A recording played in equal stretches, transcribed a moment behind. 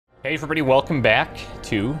Hey everybody, welcome back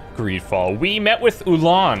to GREEDFALL. We met with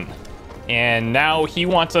Ullan, and now he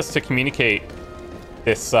wants us to communicate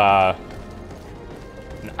this, I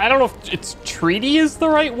don't know if it's treaty is the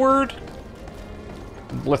right word.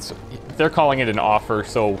 They're calling it an offer,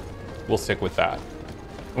 so we'll stick with that.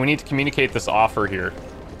 We need to communicate this offer here.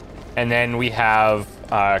 And then we have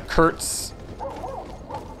Kurt's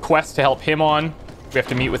quest to help him on. We have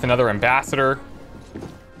to meet with another ambassador.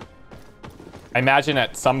 I imagine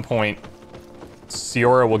at some point,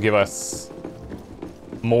 Siora will give us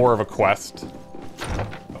more of a quest,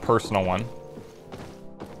 a personal one.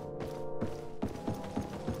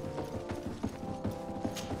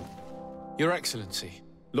 Your Excellency.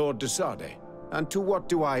 Lord de Sade, and to what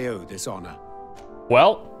do I owe this honor?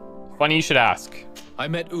 Well, funny you should ask. I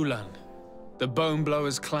met Ullan, the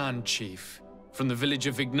Boneblowers clan chief, from the village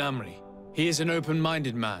of Vignamri. He is an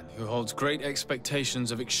open-minded man who holds great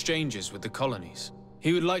expectations of exchanges with the colonies.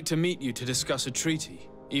 He would like to meet you to discuss a treaty,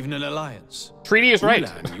 even an alliance. Treaty is right.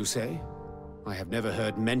 Ullan, you say? I have never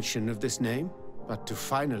heard mention of this name, but to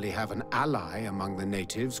finally have an ally among the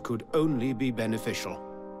natives could only be beneficial.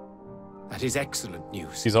 That is excellent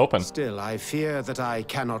news. He's open. Still, I fear that I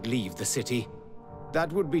cannot leave the city.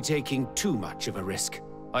 That would be taking too much of a risk.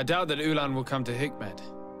 I doubt that Ullan will come to Hikmet.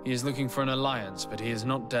 He is looking for an alliance, but he is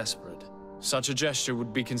not desperate. Such a gesture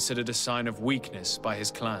would be considered a sign of weakness by his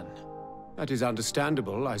clan. That is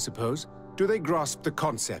understandable, I suppose. Do they grasp the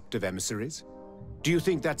concept of emissaries? Do you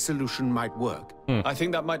think that solution might work? I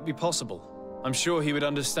think that might be possible. I'm sure he would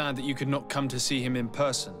understand that you could not come to see him in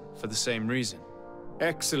person for the same reason.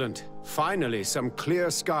 Excellent. Finally, some clear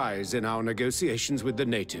skies in our negotiations with the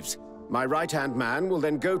natives. My right-hand man will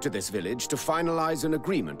then go to this village to finalize an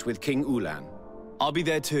agreement with King Ullan. I'll be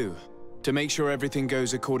there too, to make sure everything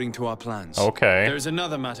goes according to our plans. Okay. There is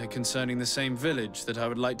another matter concerning the same village that I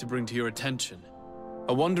would like to bring to your attention.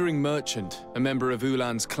 A wandering merchant, a member of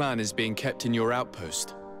Ullan's clan, is being kept in your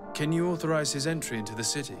outpost. Can you authorize his entry into the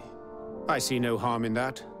city? I see no harm in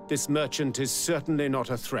that. This merchant is certainly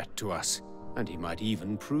not a threat to us, and he might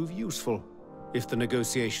even prove useful if the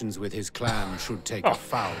negotiations with his clan should take a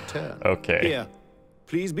foul turn. Okay. Here,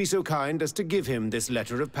 please be so kind as to give him this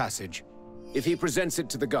letter of passage. If he presents it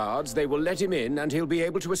to the guards, they will let him in and he'll be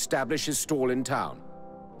able to establish his stall in town.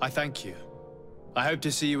 I thank you. I hope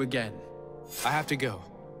to see you again. I have to go.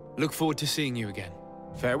 Look forward to seeing you again.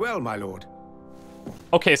 Farewell, my lord.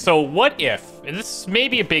 Okay, so what if, and this may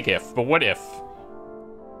be a big if, but what if,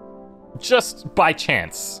 just by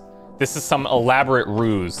chance, this is some elaborate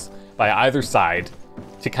ruse by either side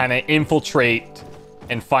to kind of infiltrate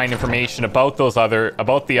and find information about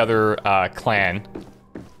the other clan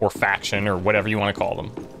or faction or whatever you want to call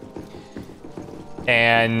them.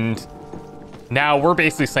 And now we're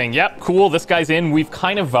basically saying, yep, cool, this guy's in. We've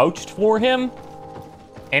kind of vouched for him.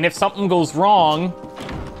 And if something goes wrong,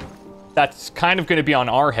 that's kind of going to be on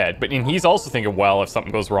our head. But and he's also thinking, well, if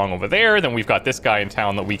something goes wrong over there, then we've got this guy in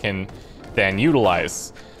town that we can then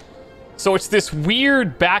utilize. So it's this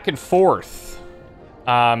weird back and forth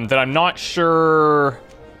that I'm not sure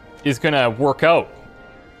is going to work out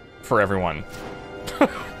for everyone.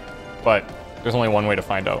 But there's only one way to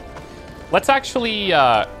find out. Let's actually...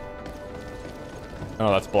 Oh,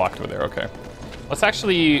 that's blocked over there. Okay. Let's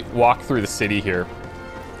actually walk through the city here.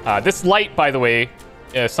 This light, by the way,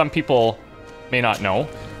 some people may not know,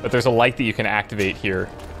 but there's a light that you can activate here,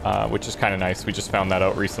 which is kind of nice. We just found that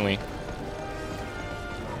out recently.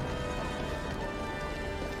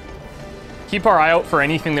 Keep our eye out for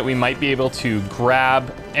anything that we might be able to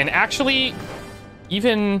grab. And actually,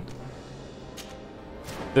 even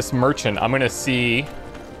this merchant, I'm going to see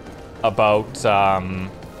about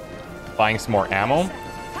buying some more ammo.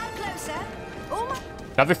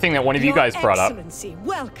 Another thing that one of you guys brought up. Excellency,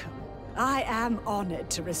 welcome. I am honored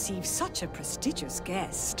to receive such a prestigious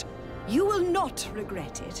guest. You will not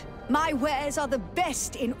regret it. My wares are the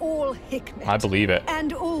best in all Hikmet. I believe it.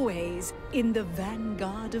 And always in the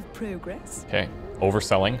vanguard of progress. Okay,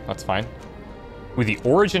 overselling, that's fine. With the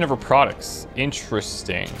origin of her products,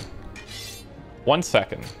 interesting. 1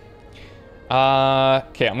 second.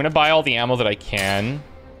 Okay, I'm gonna buy all the ammo that I can.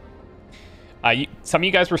 Some of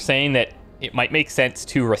you guys were saying that it might make sense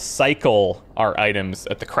to recycle our items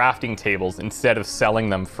at the crafting tables instead of selling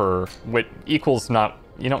them for what equals not...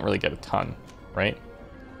 You don't really get a ton, right?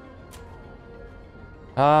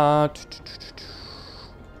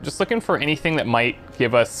 Just looking for anything that might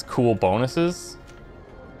give us cool bonuses.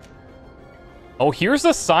 Oh, here's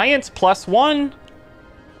a science +1.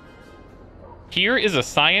 Here is a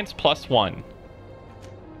science +1.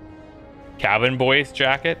 Cabin boy's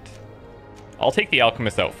jacket. I'll take the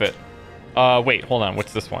alchemist outfit. Wait, hold on.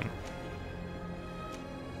 What's this one?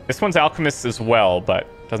 This one's alchemist as well, but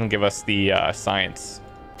doesn't give us the science.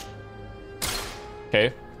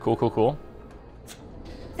 Okay, cool.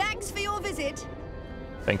 Thanks for your visit.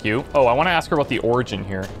 Thank you. Oh, I want to ask her about the origin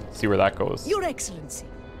here. See where that goes. Your Excellency.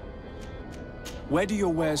 Where do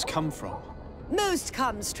your wares come from? Most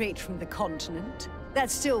come straight from the continent.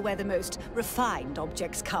 That's still where the most refined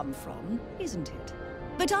objects come from, isn't it?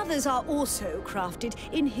 But others are also crafted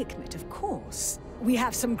in Hikmet, of course. We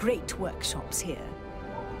have some great workshops here.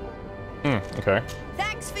 Okay.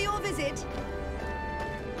 Thanks for your visit.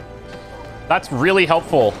 That's really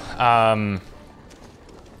helpful. I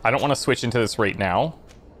don't want to switch into this right now,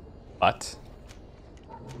 but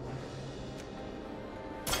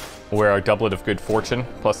wear a doublet of good fortune,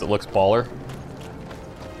 plus it looks baller.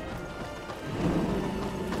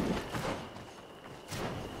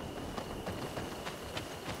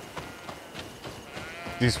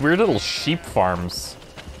 These weird little sheep farms.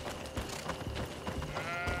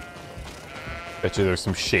 Bet you there's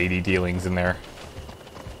some shady dealings in there.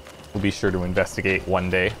 We'll be sure to investigate one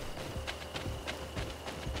day.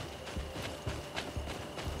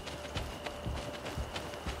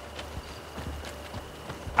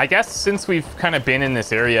 I guess since we've kind of been in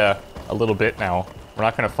this area a little bit now, we're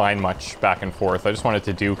not going to find much back and forth. I just wanted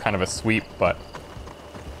to do kind of a sweep, but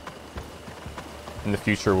in the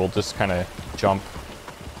future we'll just kind of jump.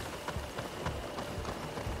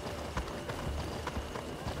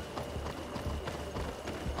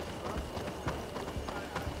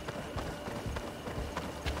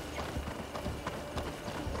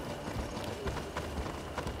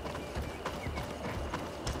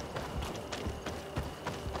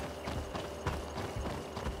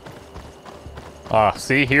 Ah,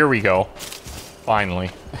 see, here we go. Finally.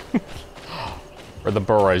 For the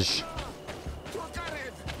barrage.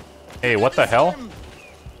 Hey, what the hell?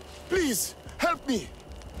 Please, help me.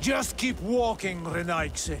 Just keep walking,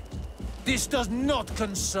 Renaikse. This does not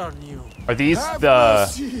concern you. Are these Have the...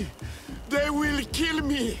 mercy. They will kill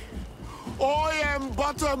me. I am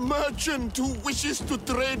but a merchant who wishes to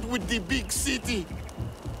trade with the big city.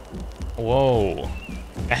 Whoa.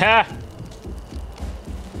 Aha!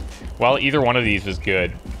 Well, either one of these was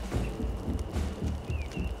good.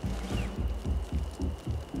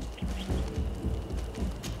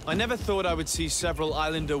 I never thought I would see several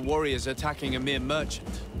islander warriors attacking a mere merchant.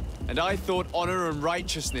 And I thought honor and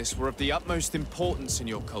righteousness were of the utmost importance in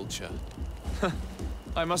your culture.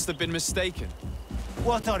 I must have been mistaken.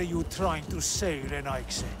 What are you trying to say,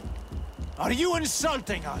 Renaikse? Are you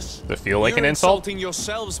insulting us? Does it feel like You're an insult? insulting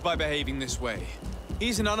yourselves by behaving this way.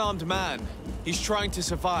 He's an unarmed man. He's trying to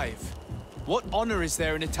survive. What honor is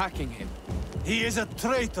there in attacking him? He is a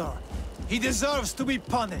traitor. He deserves to be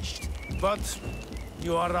punished. But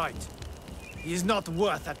you are right. He is not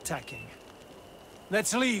worth attacking.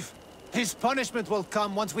 Let's leave. His punishment will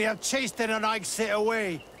come once we have chased Renaikse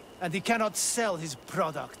away, and he cannot sell his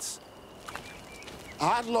products.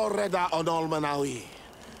 Adloreda Onolmanawi.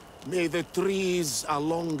 May the trees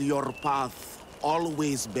along your path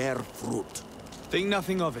always bear fruit. Think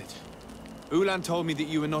nothing of it. Ullan told me that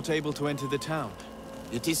you were not able to enter the town.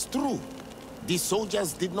 It is true. The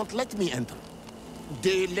soldiers did not let me enter.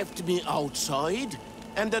 They left me outside,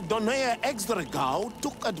 and the Donea Exdragao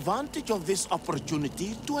took advantage of this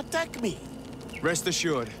opportunity to attack me. Rest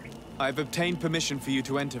assured, I have obtained permission for you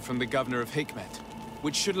to enter from the governor of Hikmet,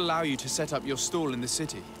 which should allow you to set up your stall in the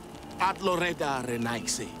city. Adloreda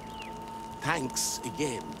Renaikse. Thanks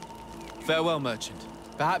again. Farewell, merchant.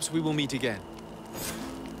 Perhaps we will meet again.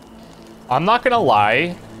 I'm not gonna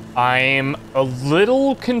lie, I'm a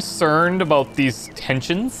little concerned about these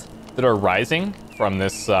tensions that are rising from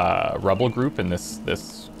this rebel group and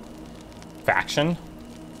this faction.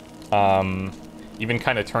 Even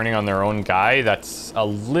kind of turning on their own guy, that's a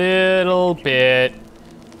little bit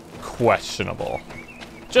questionable.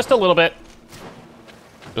 Just a little bit.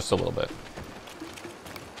 Just a little bit.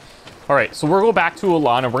 All right, so we'll go back to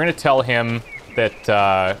Ullan and we're gonna tell him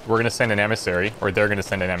that we're gonna send an emissary, or they're gonna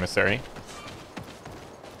send an emissary.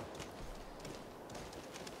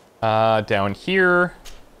 Down here.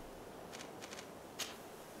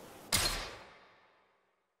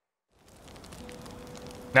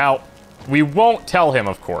 Now, we won't tell him,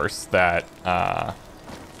 of course, that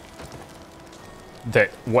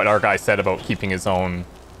what our guy said about keeping his own,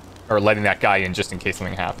 or letting that guy in just in case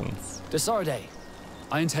something happens. Desarde,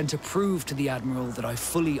 I intend to prove to the Admiral that I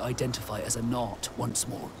fully identify as a Naut once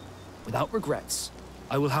more. Without regrets,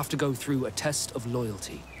 I will have to go through a test of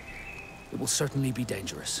loyalty. It will certainly be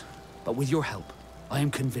dangerous, but with your help, I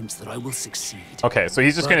am convinced that I will succeed. Okay, so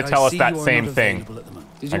he's just going to tell us that same thing.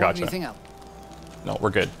 Did you want anything else? No, we're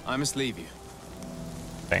good. I must leave you.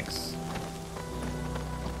 Thanks.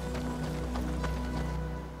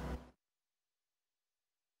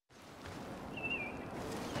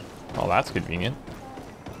 that's convenient.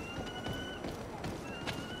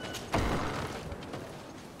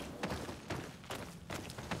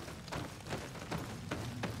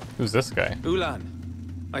 Who's this guy? Ullan,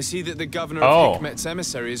 I see that the governor of Hikmet's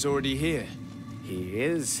emissary is already here. He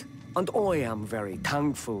is. And I am very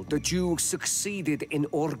thankful that you succeeded in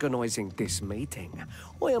organizing this meeting.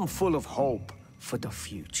 I am full of hope for the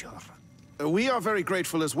future. We are very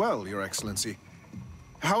grateful as well, Your Excellency.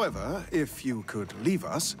 However, if you could leave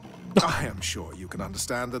us, I am sure you can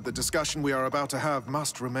understand that the discussion we are about to have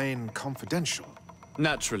must remain confidential.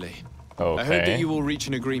 Naturally. Okay. I hope that you will reach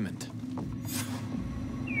an agreement.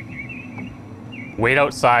 Wait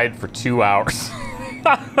outside for 2 hours.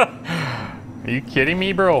 Are you kidding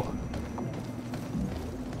me, bro?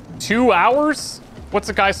 2 hours? What's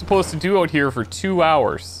a guy supposed to do out here for 2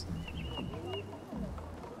 hours?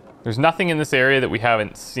 There's nothing in this area that we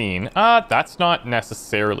haven't seen. That's not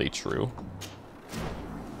necessarily true.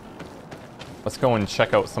 Let's go and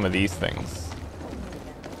check out some of these things.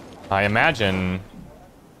 I imagine...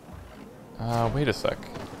 wait a sec.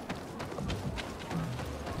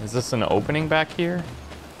 Is this an opening back here?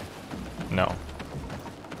 No.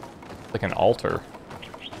 Like an altar.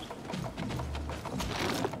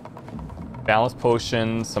 Balance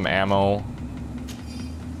potion, some ammo.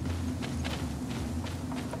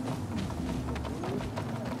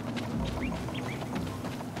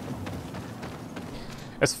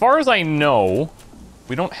 As far as I know,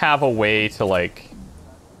 we don't have a way to like...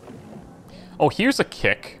 Oh, here's a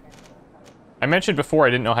kick. I mentioned before I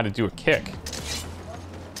didn't know how to do a kick.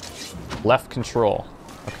 Left control.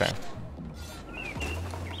 Okay.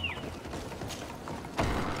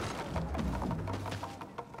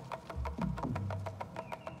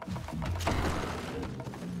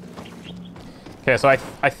 Okay, so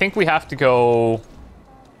I think we have to go...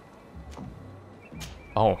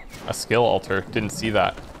 Oh, a skill altar. Didn't see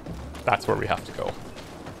that. That's where we have to go.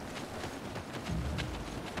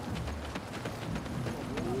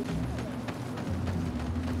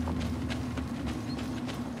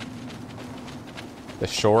 The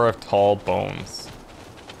Shore of Tall Bones.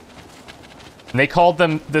 And they called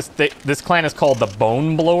them... This clan is called the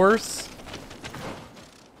Bone Blowers.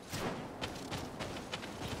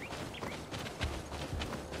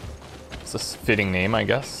 It's a fitting name, I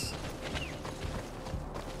guess.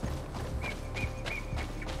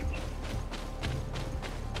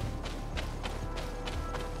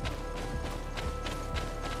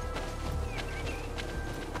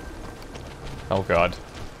 Oh god.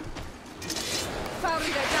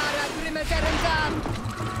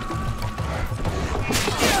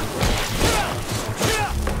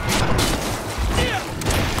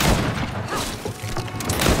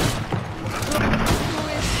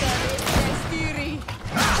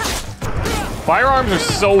 Firearms are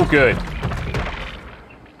so good.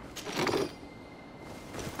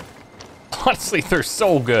 Honestly, they're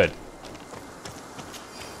so good.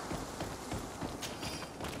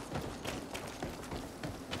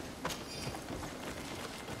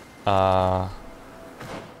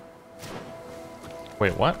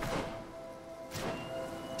 Wait, what?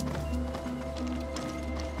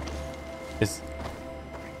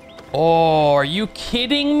 Oh, are you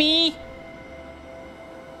kidding me?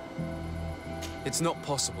 It's not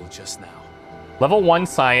possible just now. Level 1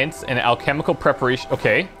 science and alchemical preparation.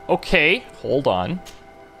 Okay, okay. Hold on.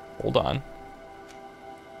 Hold on.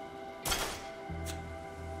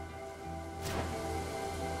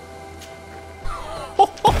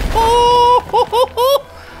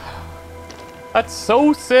 That's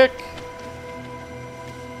so sick.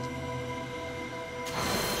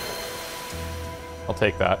 I'll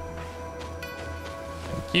take that.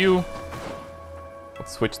 Thank you.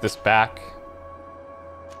 Let's switch this back.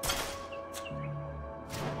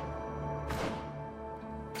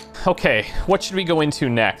 Okay, what should we go into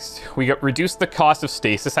next? We got reduced the cost of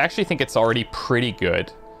stasis. I actually think it's already pretty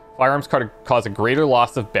good. Firearms cause a greater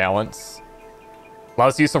loss of balance.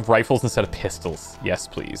 Allows the use of rifles instead of pistols. Yes,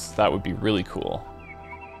 please. That would be really cool.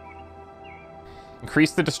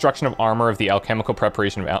 Increase the destruction of armor of the alchemical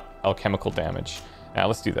preparation of alchemical damage. Now,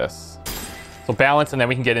 let's do this. So balance, and then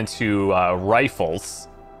we can get into rifles.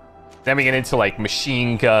 Then we get into, like,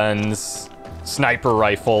 machine guns, sniper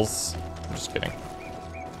rifles. I'm just kidding.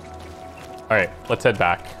 All right, let's head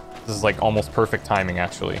back. This is, like, almost perfect timing,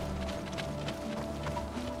 actually.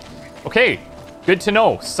 Okay, good to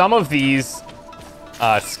know. Some of these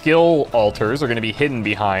skill altars are going to be hidden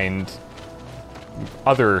behind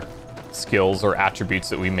other skills or attributes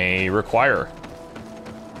that we may require.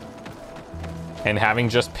 And having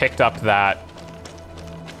just picked up that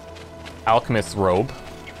alchemist's robe,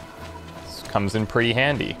 this comes in pretty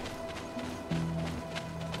handy.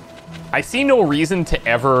 I see no reason to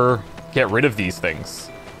ever get rid of these things.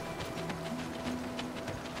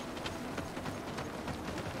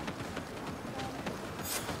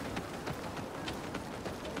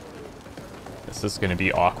 This is going to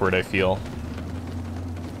be awkward, I feel.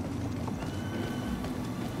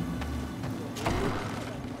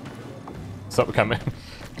 So come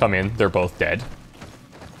in. They're both dead.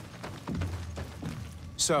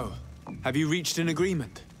 So, have you reached an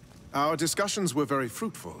agreement? Our discussions were very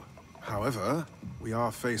fruitful. However, we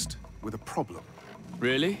are faced with a problem.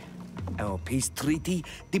 Really? Our peace treaty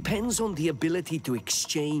depends on the ability to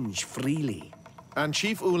exchange freely. And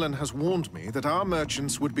Chief Ullan has warned me that our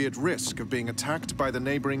merchants would be at risk of being attacked by the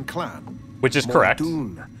neighboring clan. Which is correct.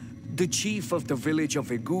 Mordoun, the chief of the village of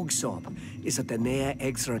Egugsop, is at the Nea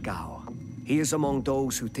Exregao. He is among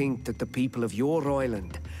those who think that the people of your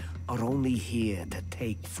island are only here to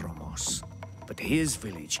take from us. But his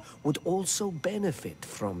village would also benefit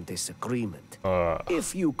from this agreement.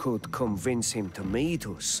 If you could convince him to meet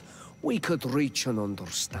us, we could reach an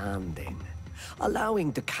understanding,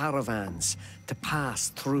 allowing the caravans to pass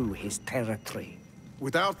through his territory.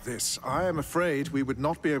 Without this, I am afraid we would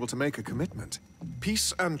not be able to make a commitment.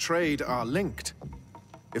 Peace and trade are linked.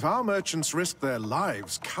 If our merchants risk their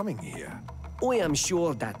lives coming here... I am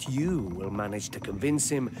sure that you will manage to convince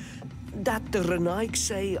him that the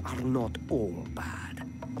Renaigse are not all bad.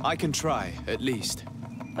 I can try, at least.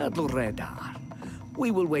 Adledar,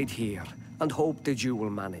 we will wait here and hope that you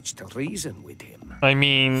will manage to reason with him. I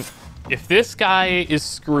mean, if this guy is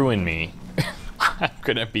screwing me, I'm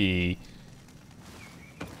gonna be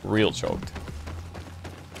real choked.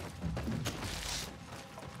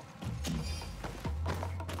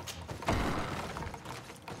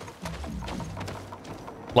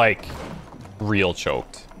 Like, real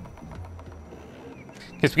choked.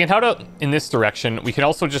 Because we can head out in this direction. We can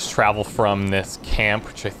also just travel from this camp,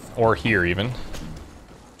 which or here even,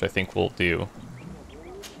 which I think we'll do.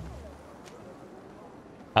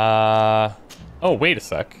 Oh, wait a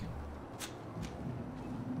sec.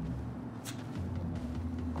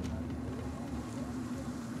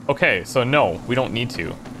 Okay, so no, we don't need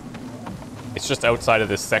to. It's just outside of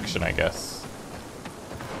this section, I guess.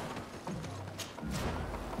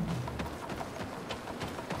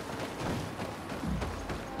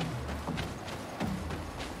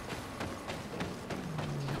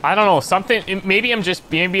 I don't know, maybe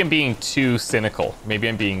I'm being too cynical. Maybe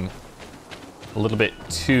I'm being a little bit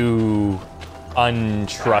too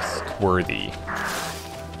untrustworthy.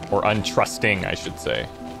 Or untrusting, I should say.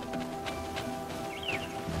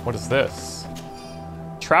 What is this?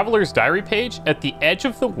 Traveler's diary page. At the edge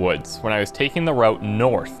of the woods, when I was taking the route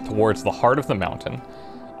north towards the heart of the mountain,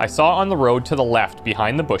 I saw on the road to the left,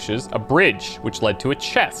 behind the bushes, a bridge which led to a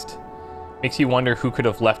chest. Makes you wonder who could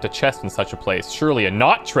have left a chest in such a place. Surely a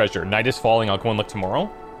not treasure. Night is falling. I'll go and look tomorrow.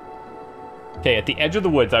 Okay, at the edge of the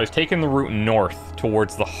woods, I was taking the route north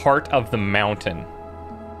towards the heart of the mountain.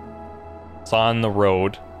 Saw on the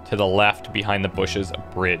road to the left, behind the bushes, a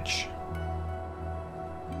bridge.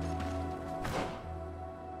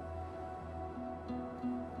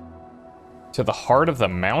 To the heart of the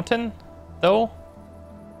mountain, though?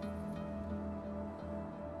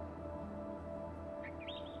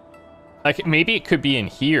 Like, maybe it could be in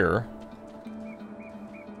here.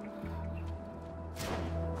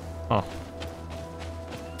 Huh.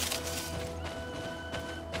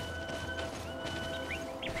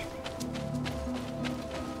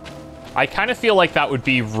 I kind of feel like that would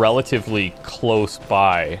be relatively close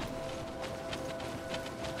by.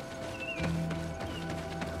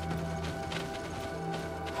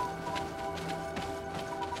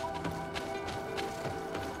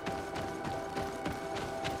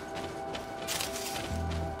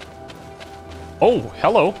 Oh,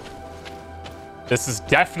 hello. This is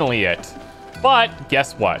definitely it. But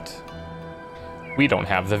guess what? We don't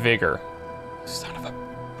have the vigor. Son of a...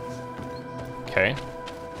 Okay.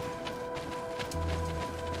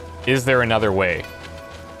 Is there another way?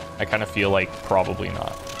 I kind of feel like probably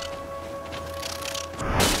not.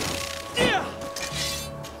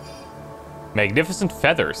 Magnificent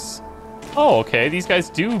feathers. Oh, okay. These guys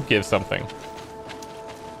do give something.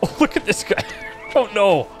 Oh, look at this guy. Oh,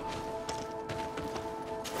 no.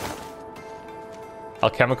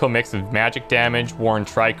 Alchemical mix of magic damage, worn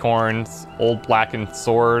tricorns, old blackened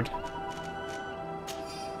sword.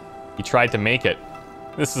 He tried to make it.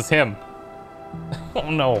 This is him. Oh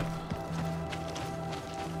no.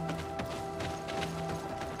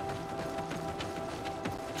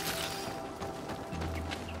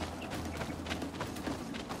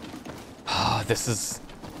 Oh, this is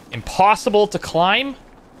impossible to climb.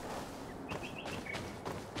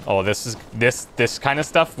 Oh, this kind of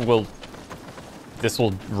stuff will this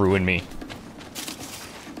will ruin me.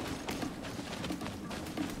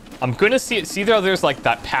 I'm gonna see there. There's like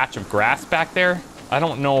that patch of grass back there. I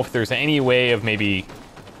don't know if there's any way of maybe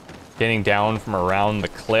getting down from around the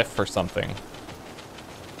cliff or something.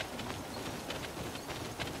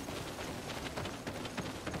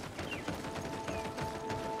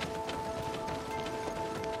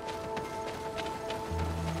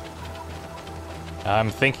 I'm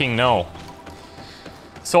thinking no.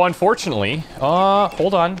 So unfortunately,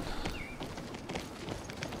 hold on.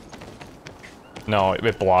 No,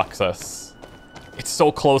 it blocks us. It's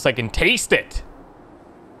so close I can taste it.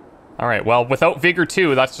 All right, well, without Vigor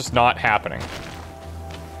 2, that's just not happening.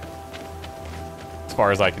 As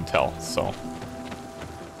far as I can tell, so.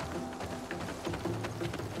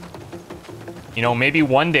 You know, maybe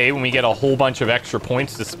one day when we get a whole bunch of extra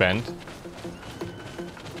points to spend.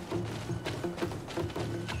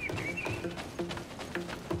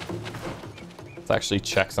 Let's actually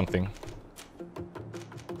check something.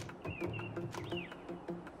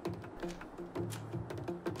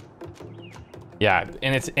 Yeah,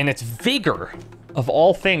 and it's Vigor of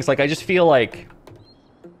all things. Like, I just feel like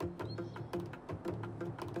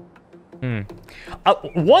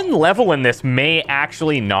one level in this may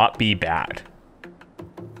actually not be bad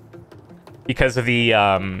because of the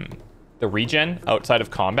regen outside of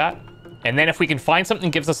combat. And then if we can find something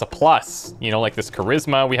that gives us a plus, you know, like this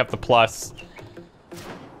charisma, we have the plus.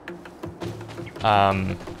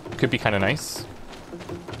 Could be kind of nice.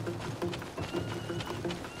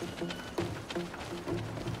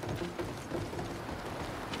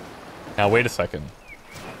 Now, wait a second.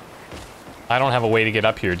 I don't have a way to get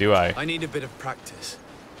up here, do I? I need a bit of practice.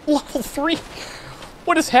 Level 3?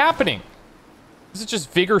 What is happening? This is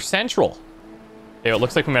just Vigor Central. Yeah, it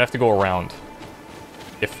looks like we might have to go around.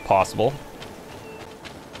 If possible.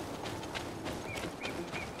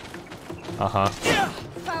 Uh-huh.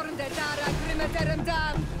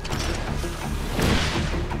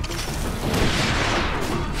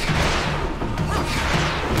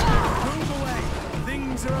 Move away.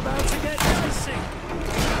 Things are about to get dicey.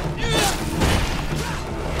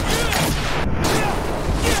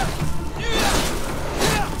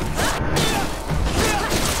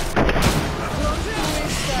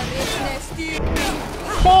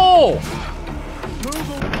 Oh!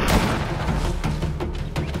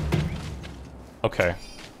 Okay.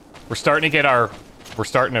 We're starting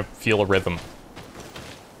to feel a rhythm.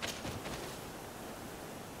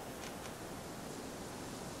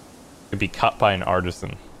 Could be cut by an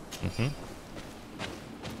artisan. Mm-hmm.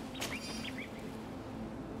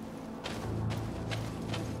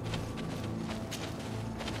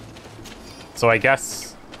 So I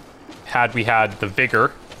guess had we had the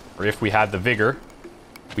vigor, or if we had the vigor,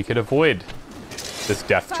 we could avoid this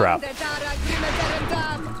death trap.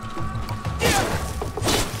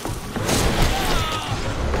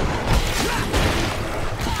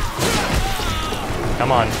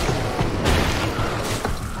 Come on.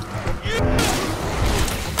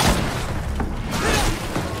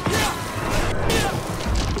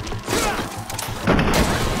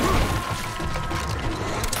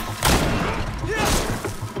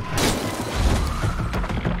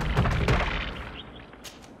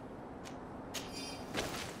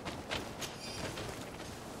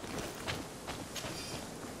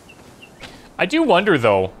 I do wonder,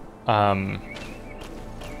 though,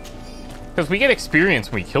 because we get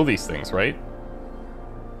experience when we kill these things, right?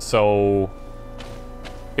 So,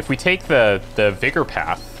 if we take the vigor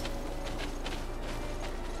path,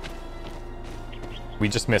 we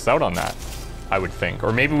just miss out on that, I would think.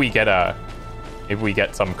 Or maybe we get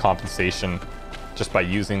some compensation just by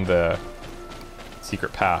using the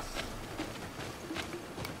secret path.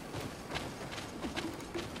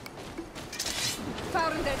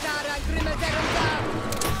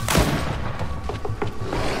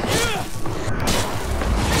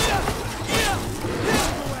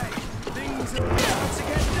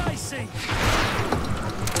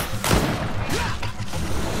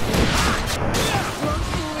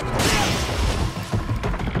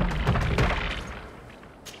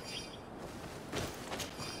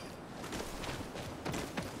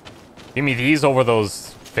 Give me these over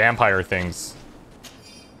those vampire things.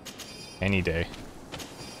 Any day.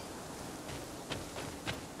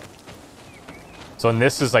 So, and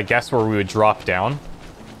this is, I guess, where we would drop down.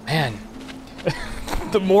 Man,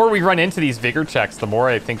 the more we run into these vigor checks, the more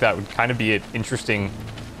I think that would kind of be an interesting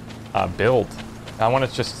build. I want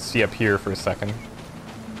to just see up here for a second.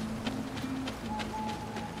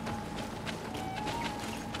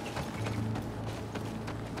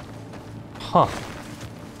 Huh.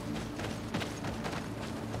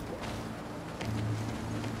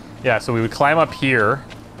 Yeah, so we would climb up here.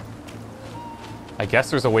 I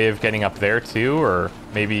guess there's a way of getting up there too, or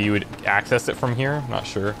maybe you would access it from here. I'm not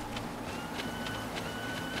sure.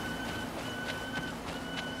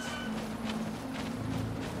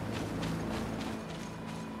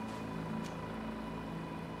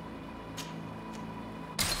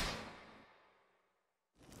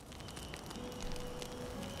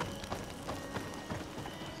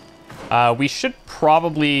 We should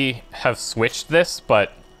probably have switched this,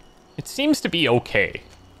 but it seems to be okay.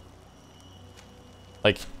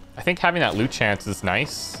 Like, I think having that loot chance is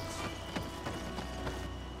nice.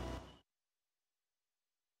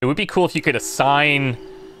 It would be cool if you could assign,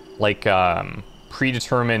 like,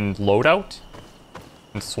 predetermined loadout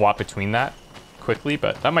and swap between that quickly,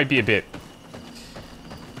 but that might be a bit...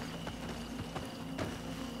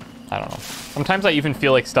 I don't know. Sometimes I even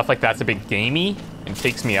feel like stuff like that's a bit gamey and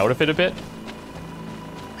takes me out of it a bit.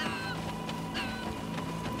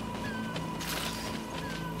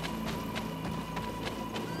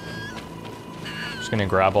 Just gonna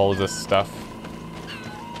grab all of this stuff.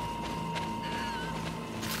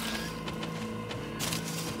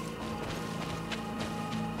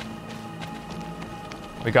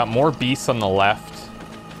 We got more beasts on the left.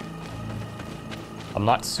 I'm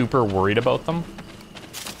not super worried about them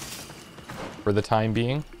for the time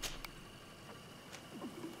being.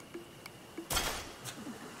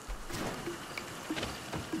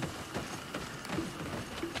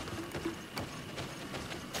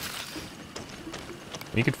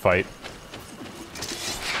 We could fight.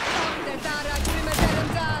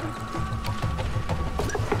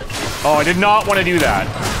 Oh, I did not want to do that.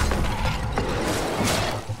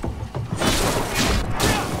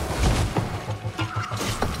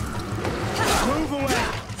 Move away.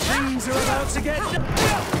 Things are about to get...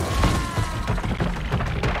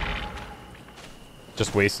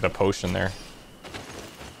 Just wasted a potion there.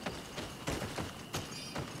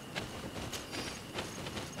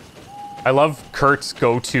 I love Kurt's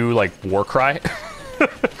go-to, like, war cry.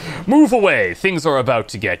 Move away! Things are about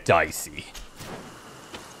to get dicey.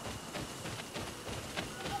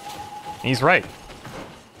 He's right.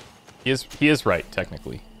 He is right,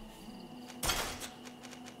 technically.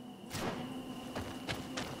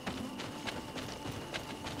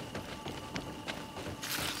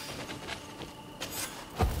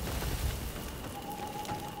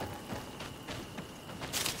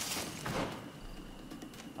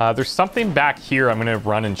 There's something back here I'm gonna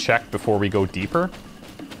run and check before we go deeper.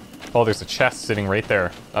 Oh, there's a chest sitting right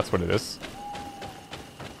there. That's what it is.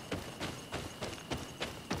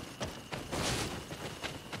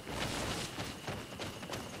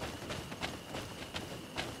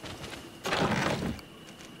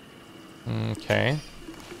 Okay.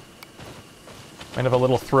 Might have a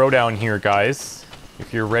little throwdown here, guys,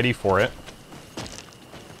 if you're ready for it. I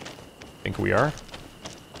think we are.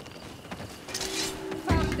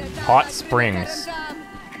 Hot Springs.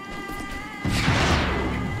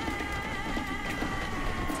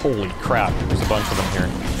 Holy crap, there's a bunch of them here.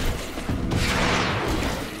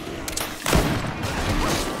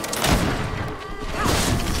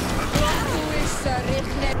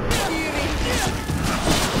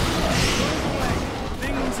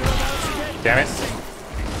 Damn it.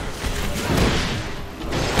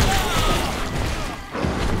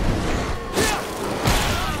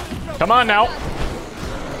 Come on now.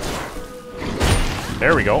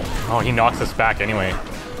 There we go. Oh, he knocks us back anyway.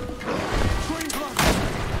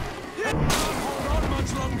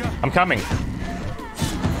 I'm coming.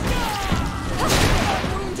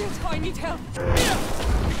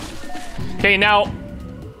 Okay, now,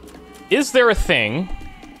 is there a thing?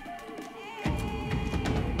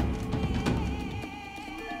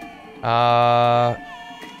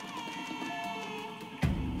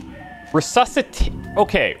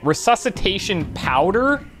 Resuscitation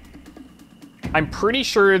powder? I'm pretty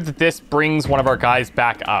sure that this brings one of our guys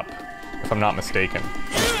back up, if I'm not mistaken.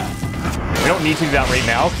 We don't need to do that right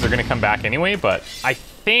now, because they're going to come back anyway, but I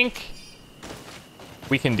think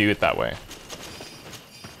we can do it that way.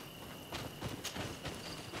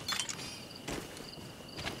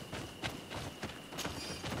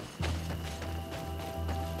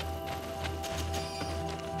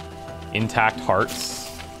 Intact hearts.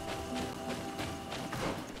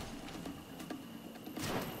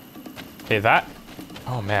 Okay, that...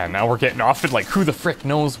 Oh man, now we're getting off at like who the frick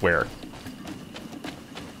knows where.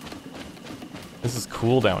 This is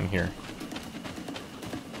cool down here.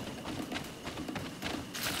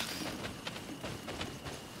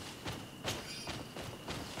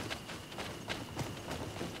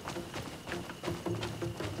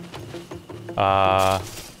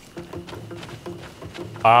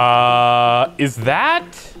 Is that...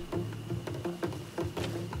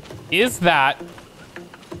 Is that...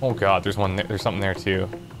 Oh god, there's one there. There's something there too.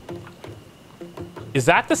 Is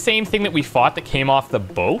that the same thing that we fought that came off the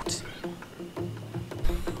boat?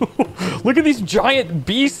 Look at these giant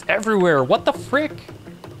beasts everywhere. What the frick?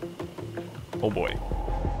 Oh boy.